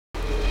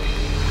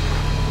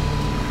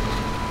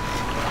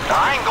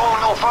I ain't going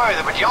no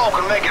further, but y'all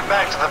can make it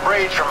back to the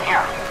bridge from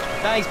here.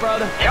 Thanks,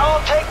 brother. Y'all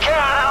take care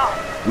now.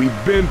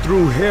 We've been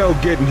through hell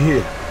getting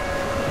here.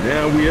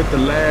 Now we at the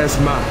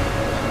last mile.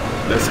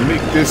 Let's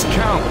make this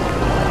count.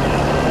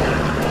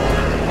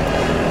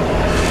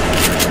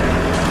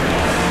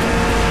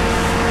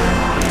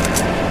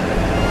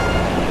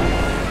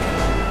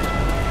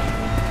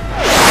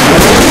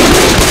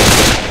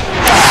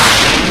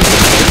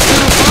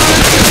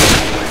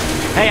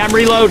 Hey, I'm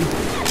reloading.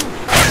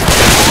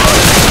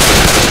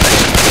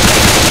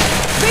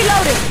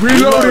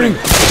 Reloading!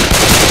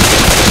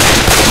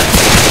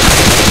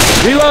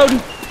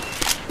 Reloading!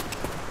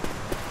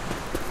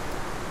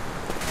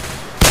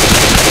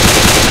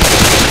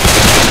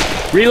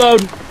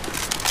 Reload!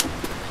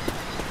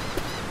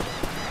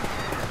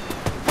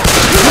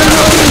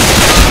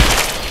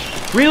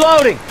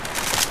 Reloading!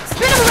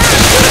 Spin him around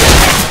and shoot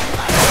him!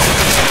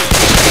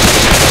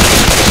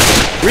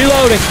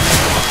 Reloading!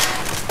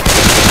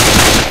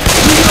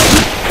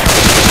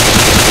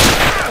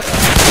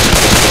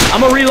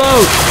 I'm a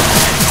reload!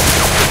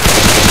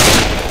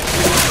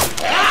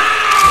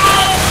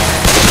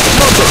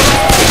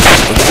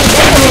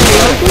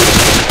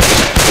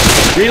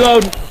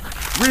 Reload!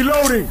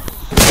 Reloading!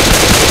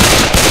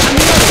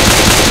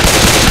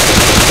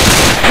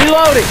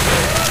 Reloading!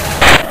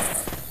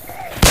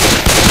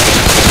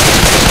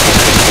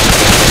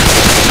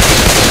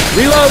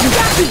 Reloading!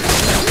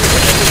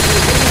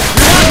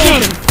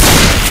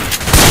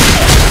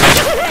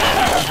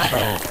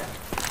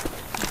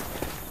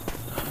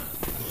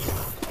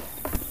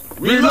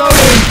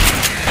 Reloading!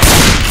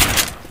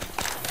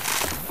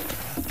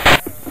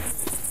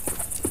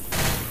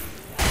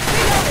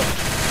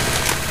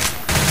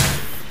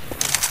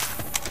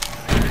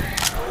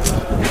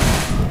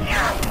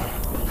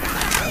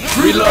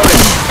 Reloading!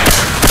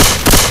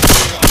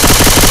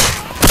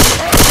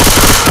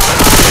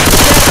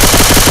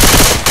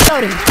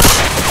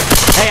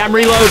 Hey, I'm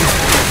reloading.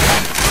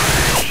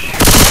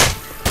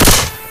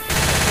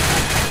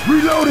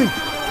 Reloading! Reloading!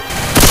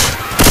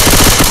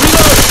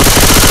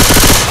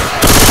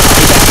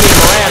 You got me in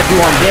the rat if you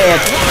want dead.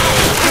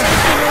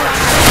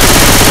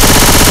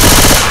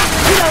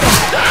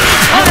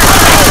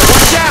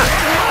 Watch out!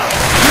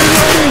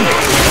 Reloading!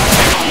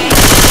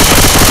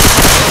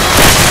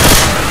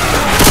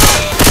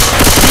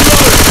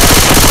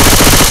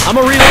 I'm a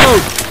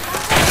reload.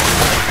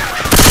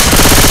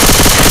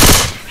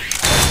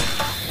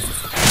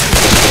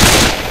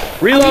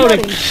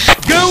 Reloading.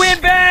 Go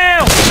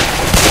inbound.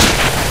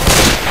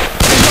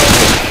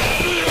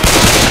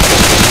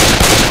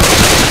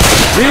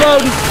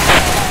 Reloading.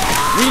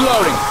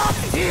 Reloading.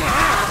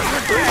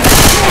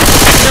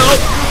 No.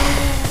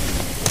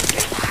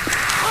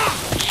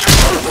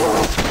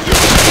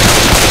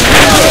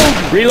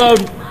 Reload.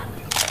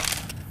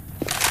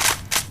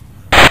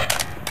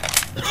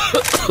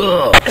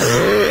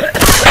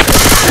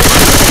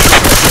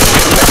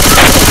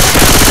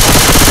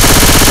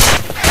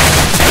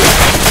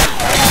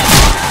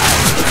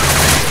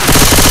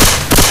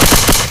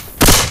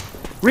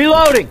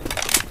 Reloading!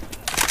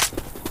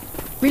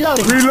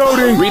 Reloading.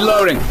 Reloading!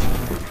 Reloading!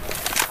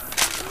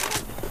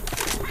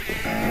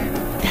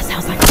 That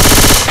sounds like a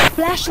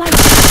flashlight.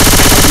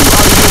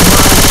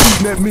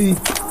 Shooting at me.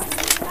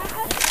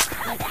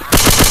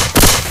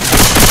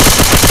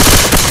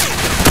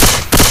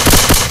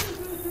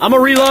 I'm a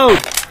reload!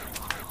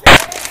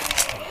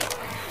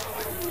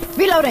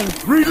 Reloading.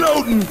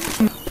 Reloading!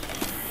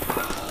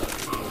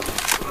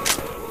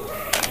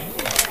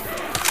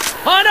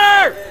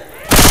 Hunter!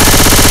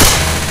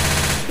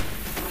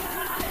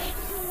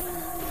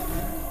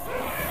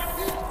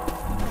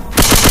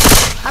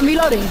 I'm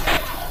reloading.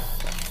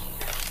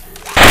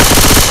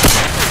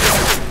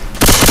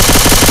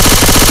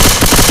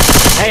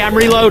 Hey, I'm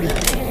reloading.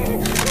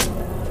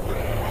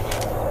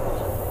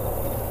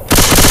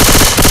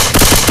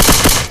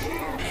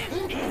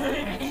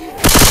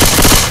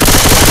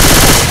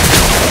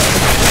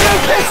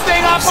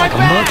 It's like a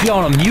monkey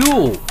on a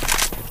mule.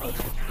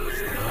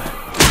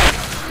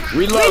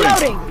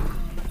 Reloading.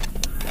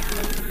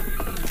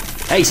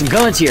 Hey, some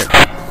guns here.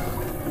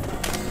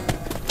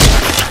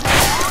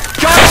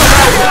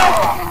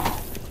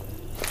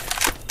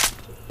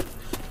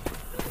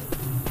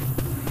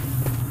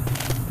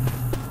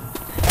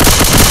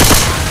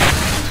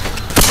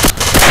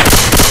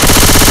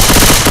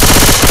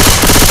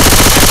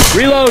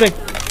 Reloading.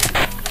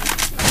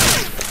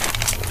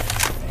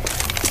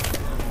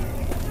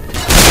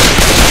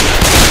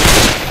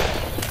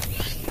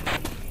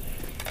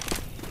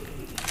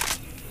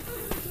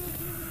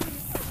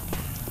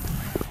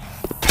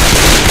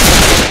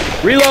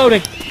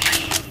 Reloading.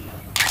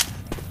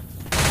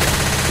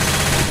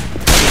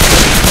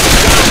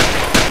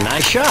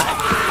 Nice shot.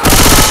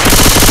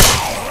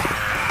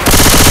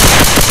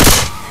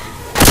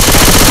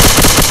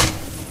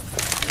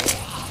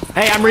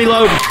 Hey, I'm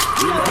reloading.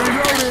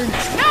 Reloading!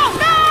 No,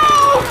 no!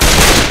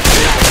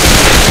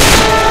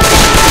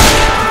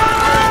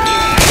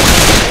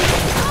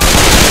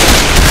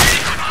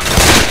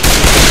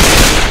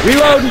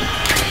 Reloading.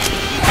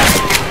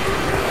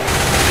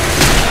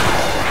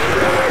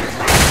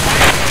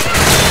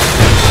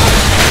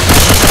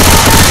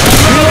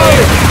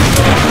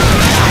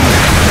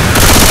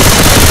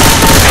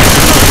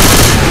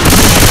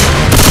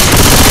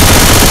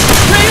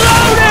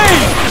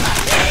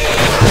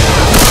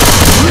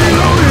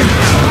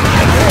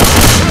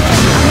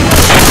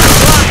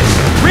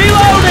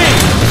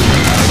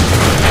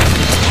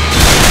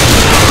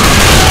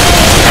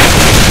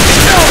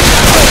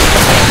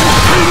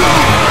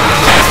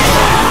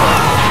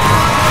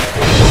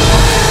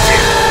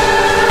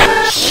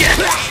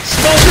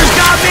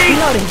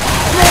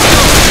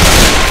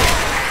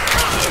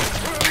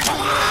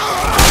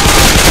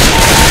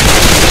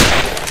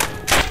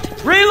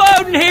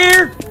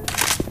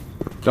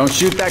 Don't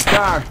shoot that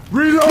car.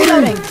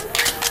 Reloading!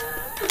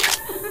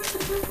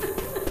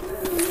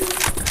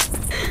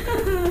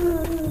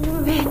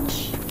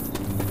 Bitch.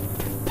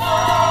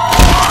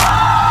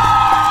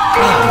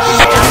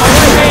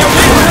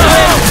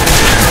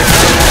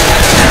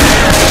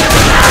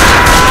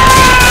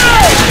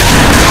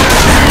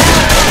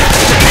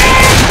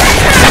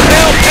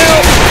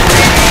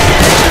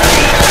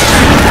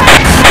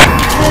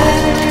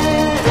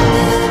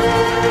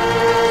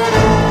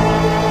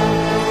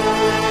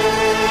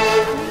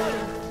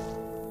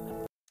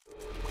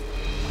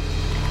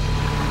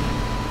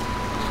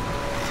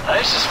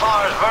 This is as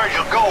far as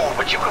Virgil goes,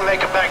 but you can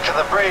make it back to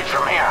the bridge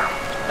from here.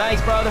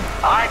 Thanks, brother.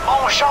 Alright,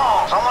 bon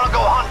chance. I'm gonna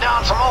go hunt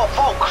down some old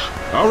folks.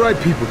 All right,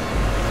 people.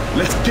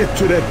 Let's get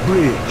to that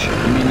bridge.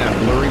 You mean that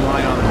blurry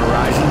line on the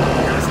horizon?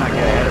 Let's not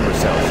get ahead of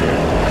ourselves here.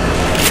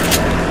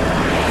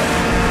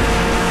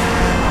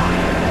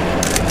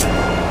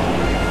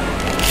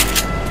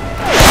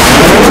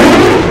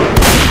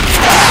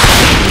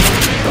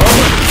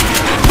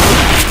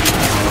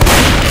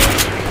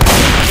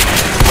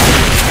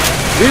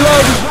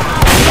 Reload!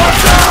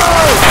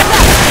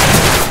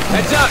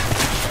 Heads up!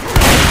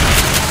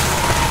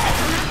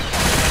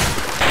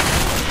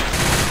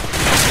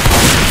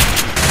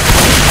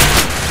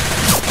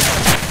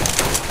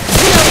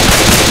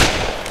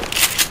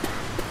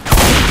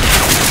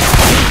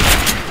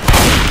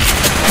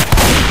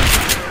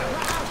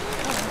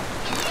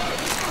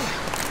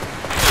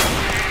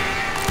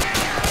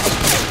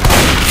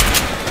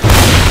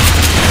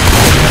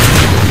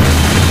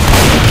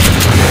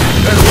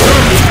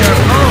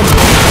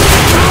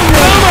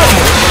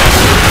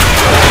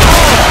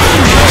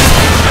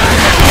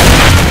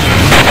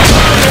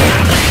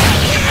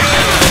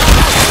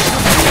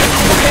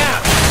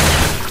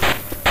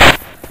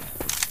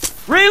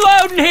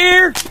 Reloading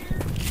here!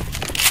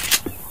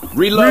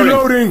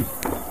 Reloading!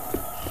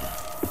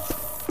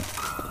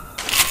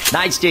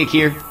 Nightstick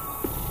here.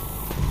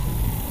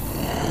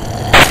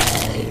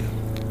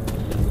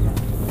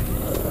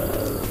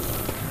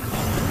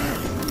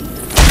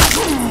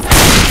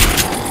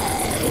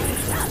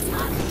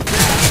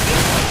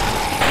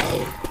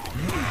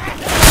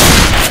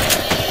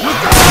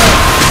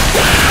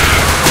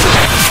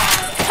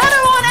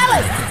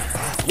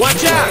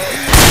 Watch out!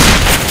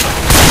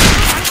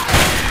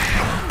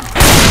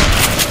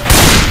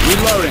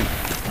 Reloading.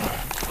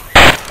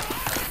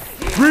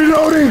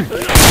 Reloading!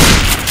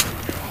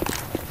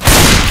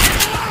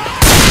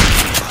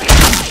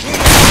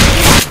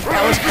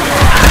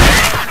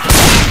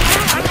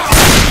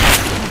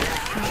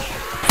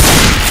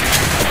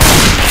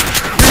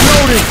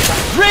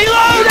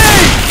 Reloading!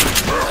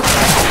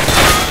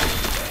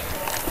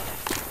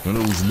 One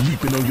of those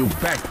leaping on your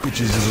back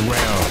bitches is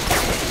around.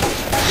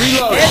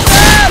 Reloading.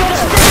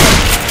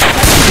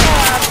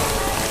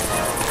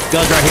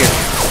 Guns right here.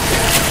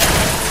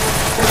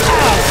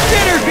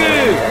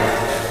 Interview!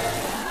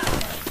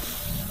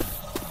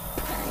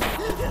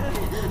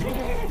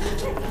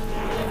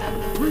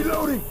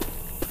 Reloading!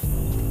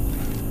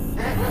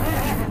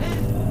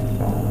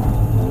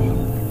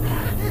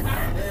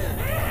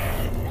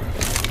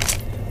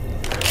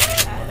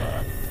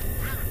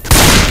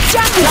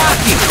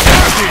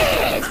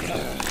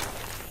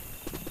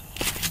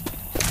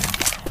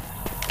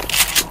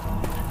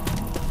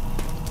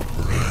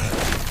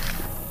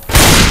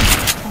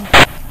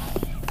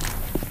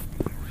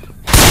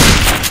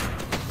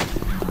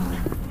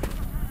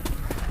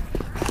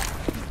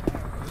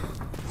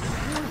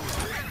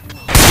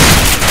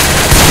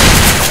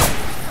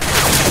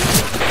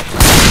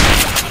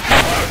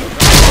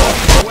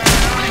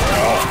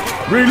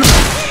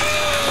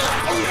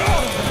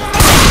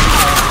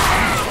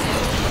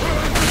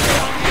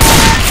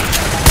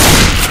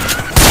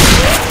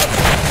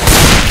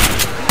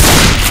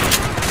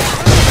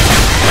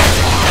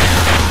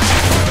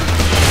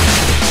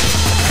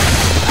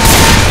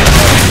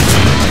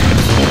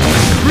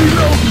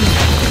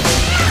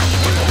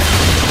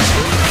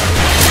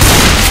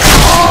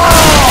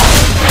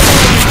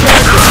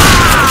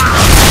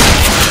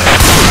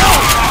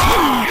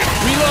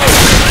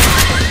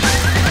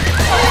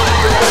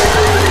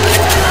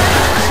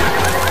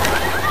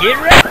 Get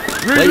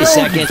ready! Wait a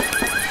second.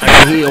 I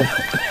can heal.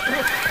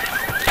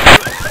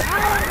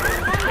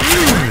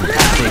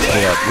 Take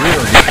me up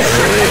real good.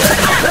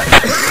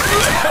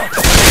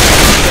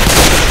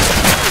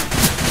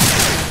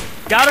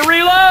 Gotta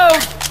reload!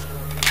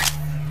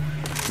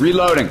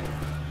 Reloading.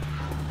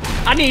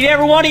 I need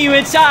every one of you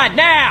inside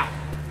now!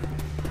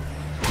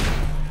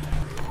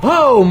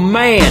 Oh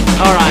man!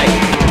 Alright.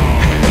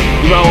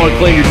 You might want to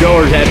clean your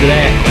doors after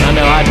that. I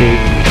know I do.